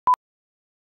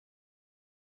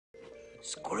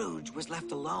Scrooge was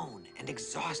left alone and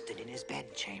exhausted in his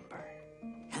bedchamber.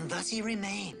 And thus he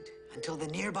remained until the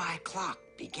nearby clock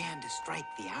began to strike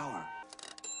the hour.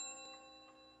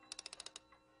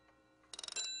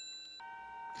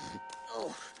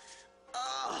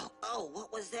 Oh,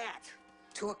 what was that?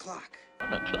 2 o'clock.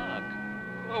 1 o'clock?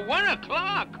 Well, 1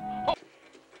 o'clock? Oh.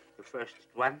 The first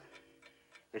at 1,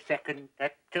 the second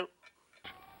at 2.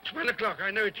 'It's 1 o'clock,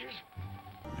 I know it is.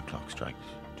 The clock strikes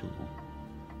 2.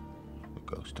 The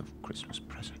ghost of Christmas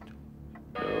present.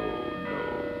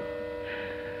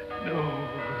 No.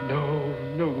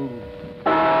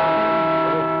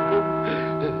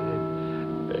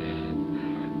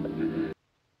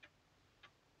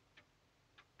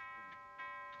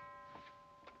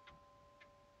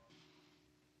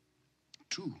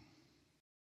 2.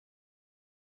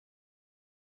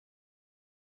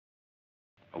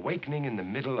 Awakening in the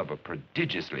middle of a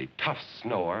prodigiously tough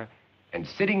snore and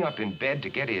sitting up in bed to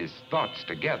get his thoughts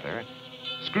together,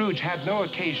 Scrooge had no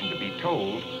occasion to be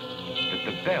told that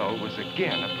the bell was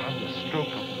again upon the stroke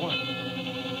of 1.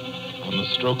 On the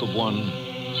stroke of 1,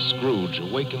 Scrooge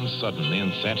awakened suddenly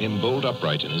and sat him bolt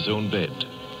upright in his own bed.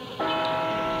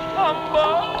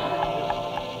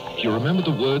 He remembered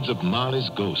the words of Marley's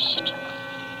ghost.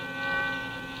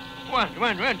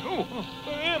 When? Oh,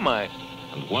 where am I?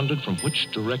 And wondered from which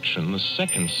direction the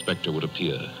second specter would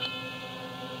appear.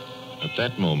 At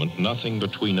that moment, nothing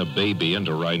between a baby and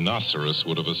a rhinoceros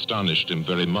would have astonished him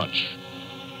very much.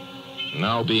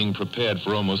 Now being prepared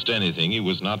for almost anything, he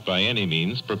was not by any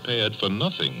means prepared for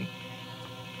nothing.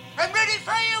 I'm ready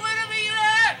for you whenever you're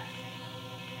at!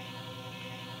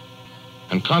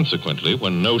 And consequently,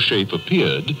 when no shape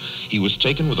appeared, he was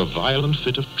taken with a violent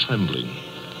fit of trembling.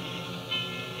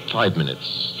 5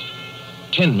 minutes,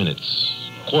 10 minutes,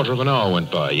 quarter of an hour went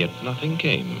by, yet nothing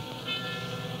came.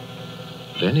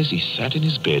 Then, as he sat in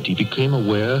his bed, he became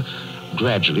aware,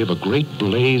 gradually, of a great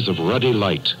blaze of ruddy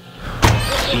light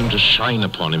that seemed to shine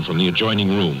upon him from the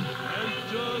adjoining room.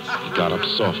 He got up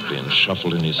softly and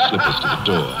shuffled in his slippers to the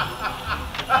door.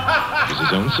 It was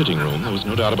his own sitting room, there was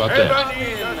no doubt about that.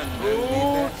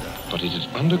 But it had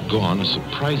undergone a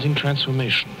surprising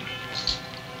transformation.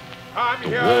 The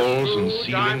walls and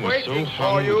ceiling were so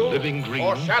hung with living green.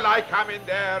 Or shall I come in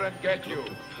there and get you?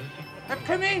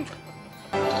 Come in.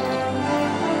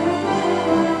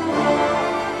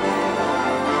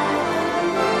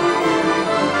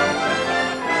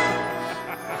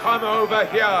 Come over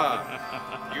here,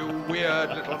 you weird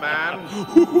little man.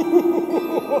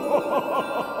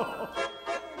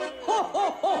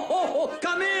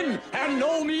 Come in and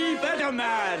know me better,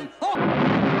 man.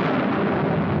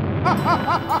 I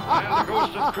am the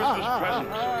ghost of Christmas present.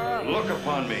 Look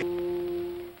upon me.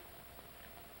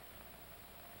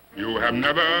 You have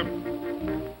never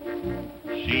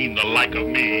seen the like of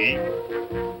me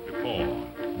before.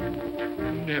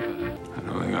 Never. I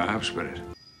don't think I have, Spirit.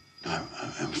 No,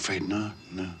 I'm afraid not.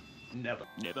 No. Never.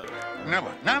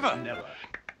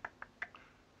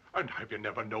 And have you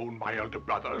never known my elder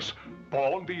brothers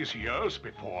born these years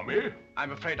before me?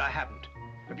 I'm afraid I haven't.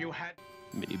 Have you had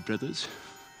Many brothers.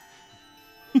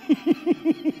 A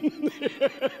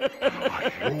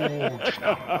huge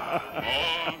number.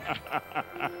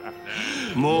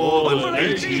 More than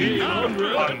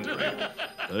 1,800.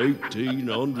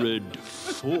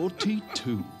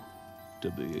 1,842,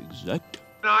 to be exact.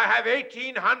 I have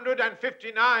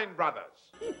 1,859 brothers.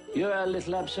 You're a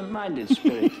little absent-minded,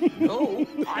 Spirit. No,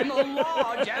 I'm a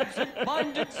large,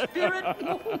 absent-minded spirit.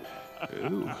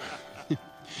 Oh.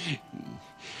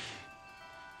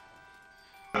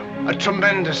 a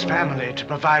tremendous family to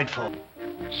provide for?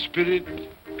 Spirit,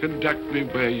 conduct me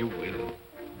where you will.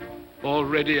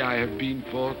 Already I have been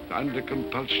forth under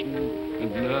compulsion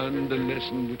and learned the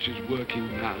lesson which is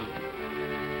working now.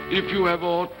 If you have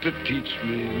aught to teach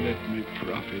me, let me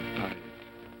profit by it.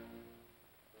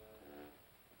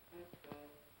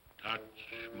 Touch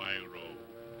my robe.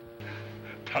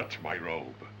 Touch my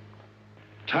robe.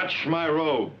 Touch my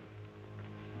robe.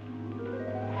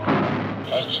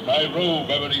 Touch my robe,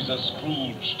 Ebenezer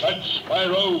Scrooge. Touch my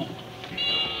robe.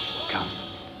 Come.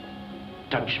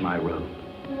 Touch my robe.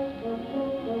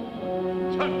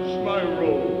 Touch my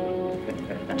robe.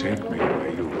 Take me where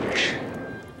you wish.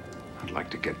 I'd like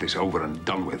to get this over and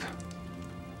done with.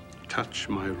 Touch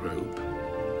my robe.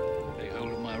 Lay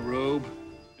hold of my robe,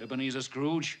 Ebenezer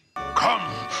Scrooge. Come,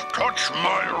 touch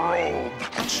my robe.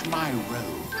 Touch my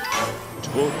robe.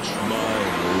 Touch my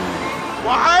robe.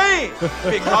 Why?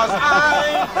 Because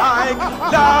I like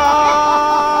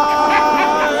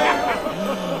love.